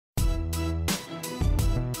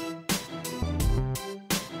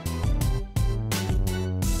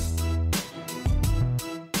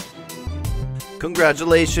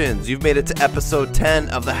Congratulations, you've made it to episode 10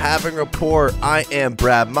 of the Halving Report. I am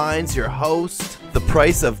Brad Mines, your host. The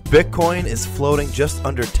price of Bitcoin is floating just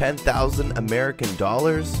under 10,000 American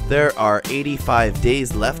dollars. There are 85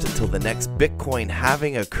 days left until the next Bitcoin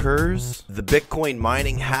halving occurs. The Bitcoin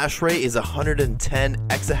mining hash rate is 110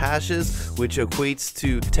 exahashes, which equates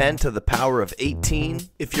to 10 to the power of 18.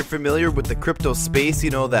 If you're familiar with the crypto space, you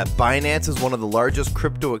know that Binance is one of the largest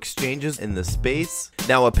crypto exchanges in the space.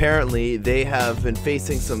 Now, apparently, they have been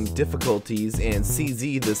facing some difficulties, and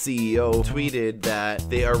CZ, the CEO, tweeted that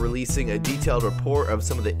they are releasing a detailed report of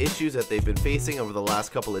some of the issues that they've been facing over the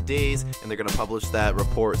last couple of days, and they're going to publish that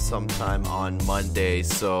report sometime on Monday,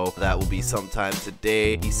 so that will be sometime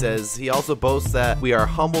today. He says he also boasts that we are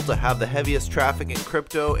humbled to have the heaviest traffic in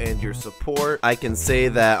crypto and your support. I can say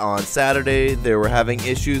that on Saturday they were having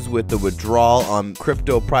issues with the withdrawal on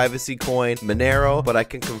crypto privacy coin Monero, but I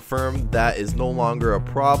can confirm that is no longer a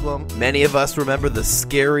problem. Many of us remember the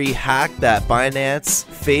scary hack that Binance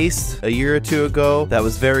faced a year or two ago that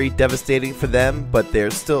was very devastating for them, but they're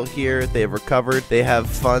still here. They have recovered. They have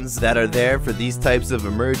funds that are there for these types of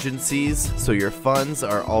emergencies, so your funds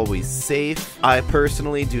are always safe. I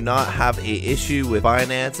personally do not have an issue with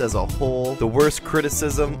Binance as a whole. The worst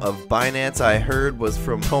criticism of Binance I heard was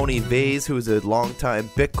from Tony Vase, who is a longtime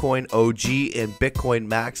Bitcoin OG and Bitcoin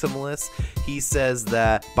maximalist. He says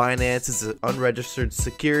that Binance is an unregistered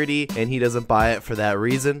security and he doesn't buy it for that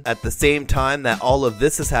reason. At the same time that all of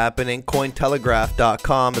this is happening,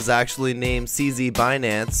 Cointelegraph.com is actually named CZ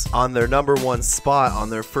Binance on their #1 spot on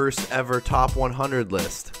their first ever top 100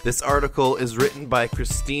 list. This article is written by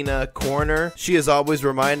Christina Corner. She is always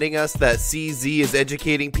reminding us that CZ is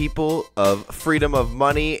educating people of freedom of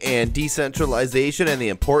money and decentralization and the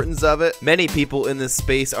importance of it. Many people in this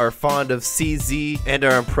space are fond of CZ and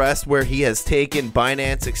are impressed where he has taken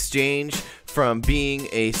Binance Exchange from being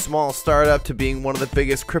a small startup to being one of the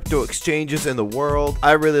biggest crypto exchanges in the world.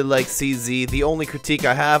 I really like CZ. The only critique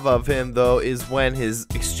I have of him, though, is when his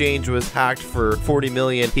exchange was hacked for 40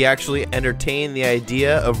 million. He actually entertained the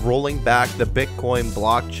idea of rolling back the Bitcoin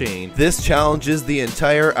blockchain. This challenges the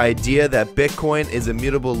entire idea that Bitcoin is a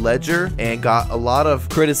mutable ledger and got a lot of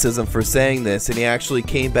criticism for saying this, and he actually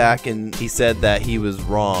came back and he said that he was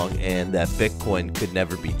wrong and that Bitcoin could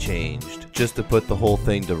never be changed, just to put the whole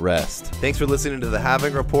thing to rest. Thanks for listening to the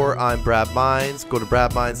Halving Report. I'm Brad Mines. Go to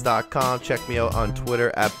bradmines.com. Check me out on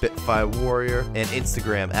Twitter at BitFiWarrior and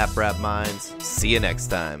Instagram at BradMines. See you next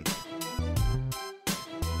time.